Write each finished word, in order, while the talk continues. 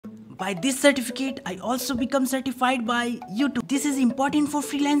By this certificate, I also become certified by YouTube. This is important for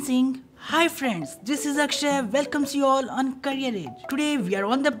freelancing. Hi friends, this is Akshay, welcomes you all on Career Edge. Today we are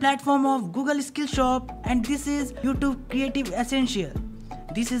on the platform of Google Skillshop and this is YouTube Creative Essential.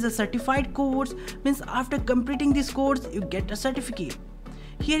 This is a certified course, means after completing this course you get a certificate.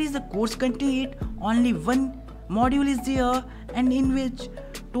 Here is the course content, only one module is there and in which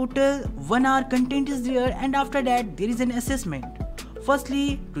total 1 hour content is there, and after that there is an assessment.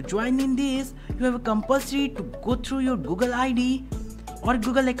 Firstly, to join in this, you have a compulsory to go through your Google ID or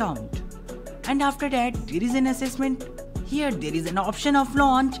Google account. And after that, there is an assessment. Here there is an option of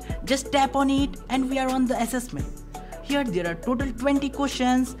launch, just tap on it and we are on the assessment. Here there are total 20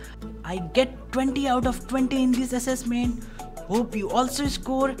 questions. I get 20 out of 20 in this assessment. Hope you also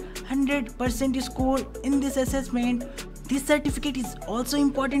score 100% score in this assessment. This certificate is also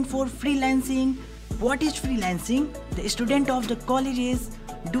important for freelancing. What is freelancing? The student of the colleges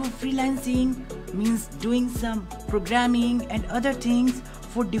do freelancing, means doing some programming and other things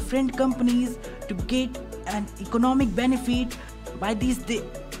for different companies to get an economic benefit. By this they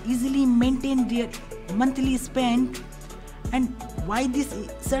easily maintain their monthly spend. And why this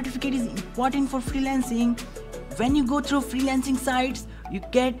certificate is important for freelancing? When you go through freelancing sites,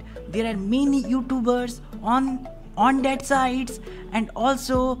 there are many YouTubers on that sites, and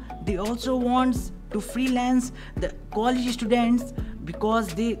also they also want to freelance the college students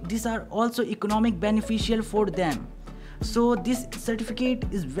because these are also economic beneficial for them. So this certificate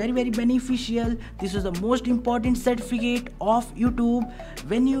is very beneficial. This is the most important certificate of YouTube.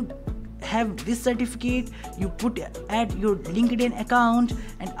 When you have this certificate, you put at your LinkedIn account,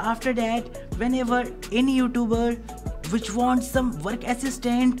 and after that whenever any YouTuber which wants some work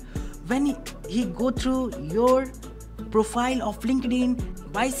assistant, when he go through your profile of LinkedIn,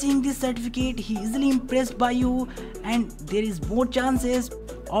 by seeing this certificate he easily impressed by you and there is more chances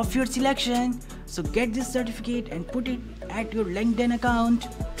of your selection. So get this certificate and put it at your LinkedIn account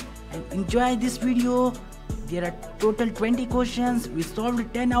and enjoy this video. There are total 20 questions. We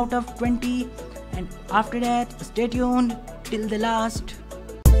solved 10 out of 20, and after that stay tuned till the last.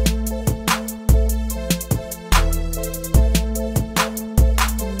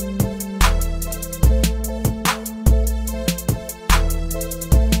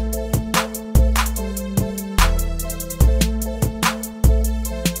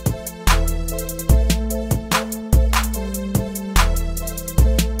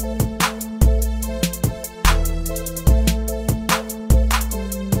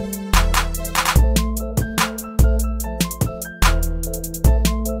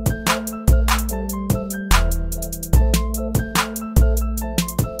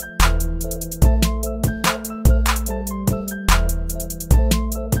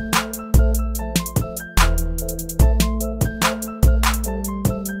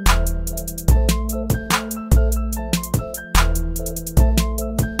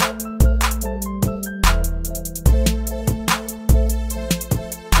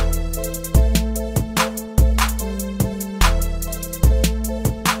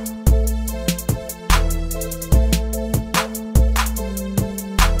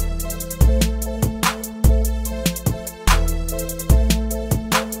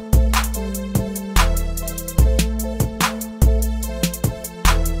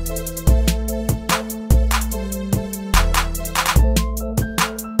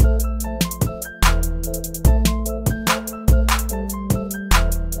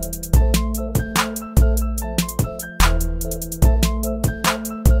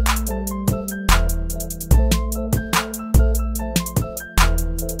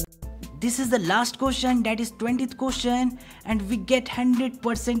 This is the last question, that is 20th question, and we get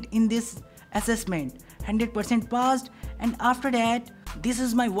 100% in this assessment. 100% passed, and after that this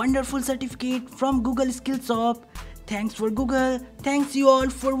is my wonderful certificate from Google Skillshop. Thanks for Google. Thanks you all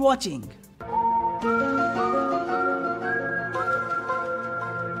for watching.